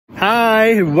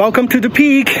Hi, welcome to the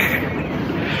peak.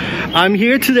 I'm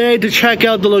here today to check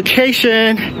out the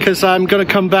location because I'm gonna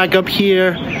come back up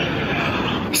here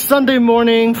Sunday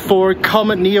morning for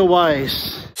Comet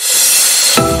Neowise.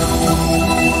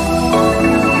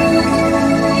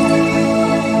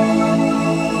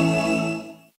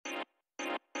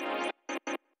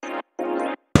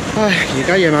 Ay, 而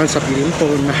家夜晚12點半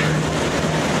啦，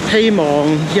希望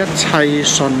一切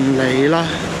順利啦。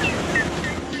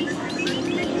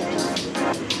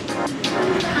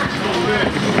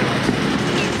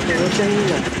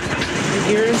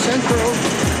Here in Central.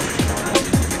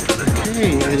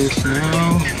 Okay, it is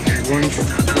now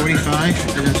 1:45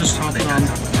 and I just hopped on a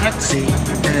taxi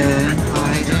and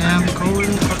I am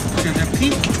going up to the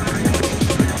peak.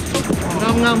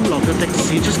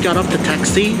 Just got off the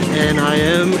taxi and I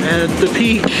am at the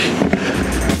peak.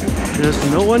 There's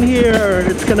no one here.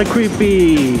 It's kinda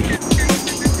creepy.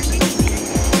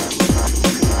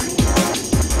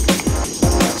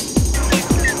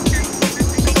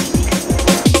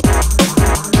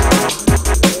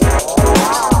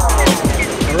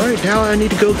 Now I need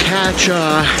to go catch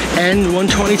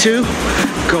N122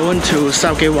 going to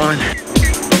Southgate 1.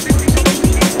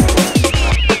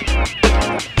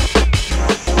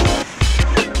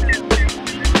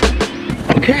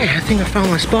 Okay, I think I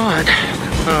found my spot.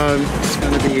 It's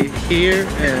gonna be here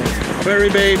at Ferry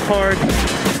Bay Park.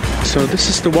 So this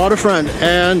is the waterfront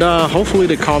and hopefully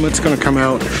the comet's gonna come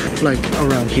out like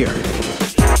around here.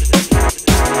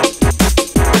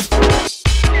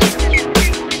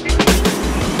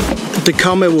 The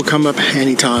comet will come up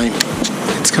anytime.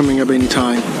 It's coming up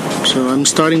anytime. So I'm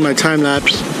starting my time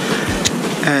lapse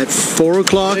at 4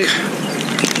 o'clock.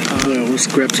 Let's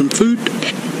grab some food.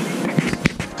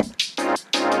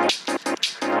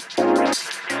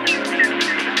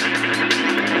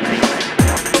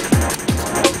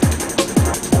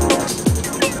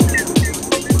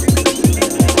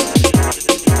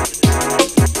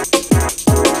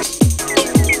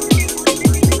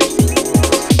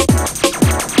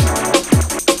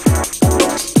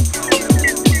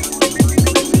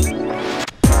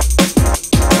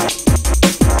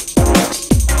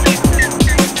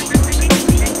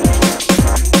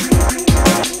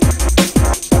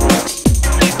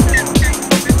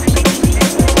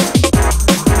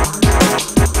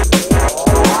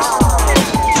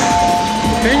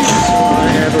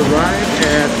 Arrived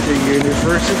at the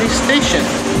university station.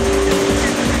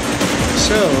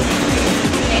 So,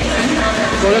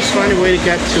 well, let's find a way to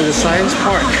get to the science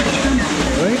park.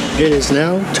 Right. It is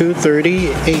now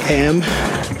 2:30 a.m.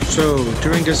 So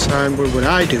during this time, what would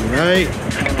I do, right?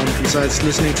 Besides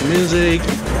listening to music,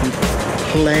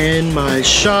 plan my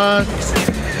shots.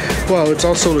 Well, it's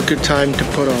also a good time to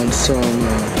put on some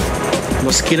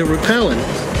mosquito repellent.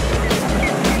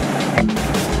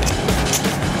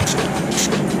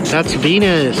 That's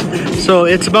Venus. So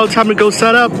it's about time to go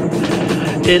set up.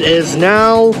 It is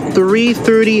now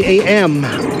 3:30 a.m.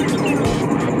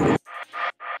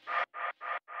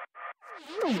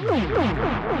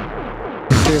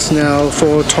 It's now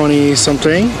 4:20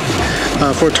 something,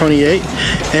 4:28,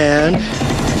 and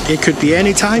it could be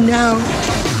any time now.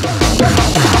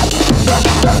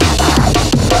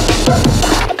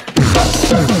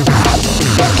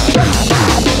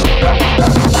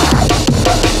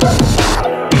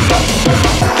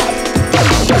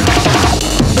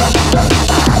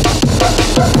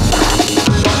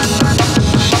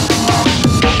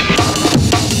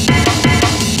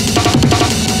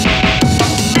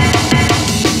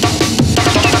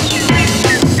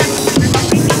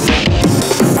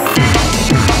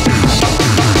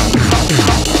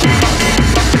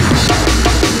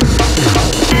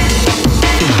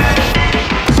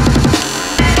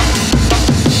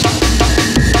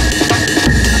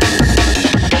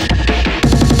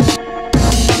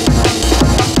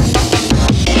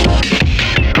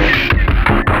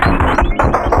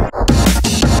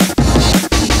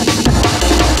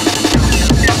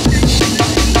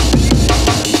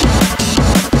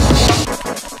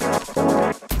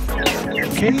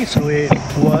 Okay, so it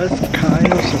was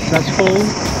kind of successful,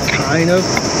 kind of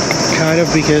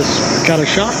because I got a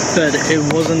shot, but it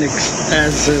wasn't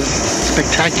as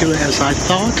spectacular as I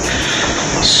thought.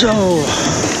 So,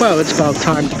 well, it's about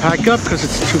time to pack up because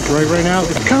it's too bright right now.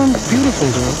 It's kind of beautiful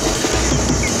though.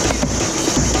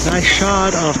 Nice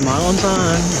shot of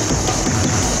Malanzan.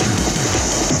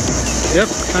 Yep,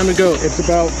 time to go. It's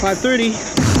about 5:30.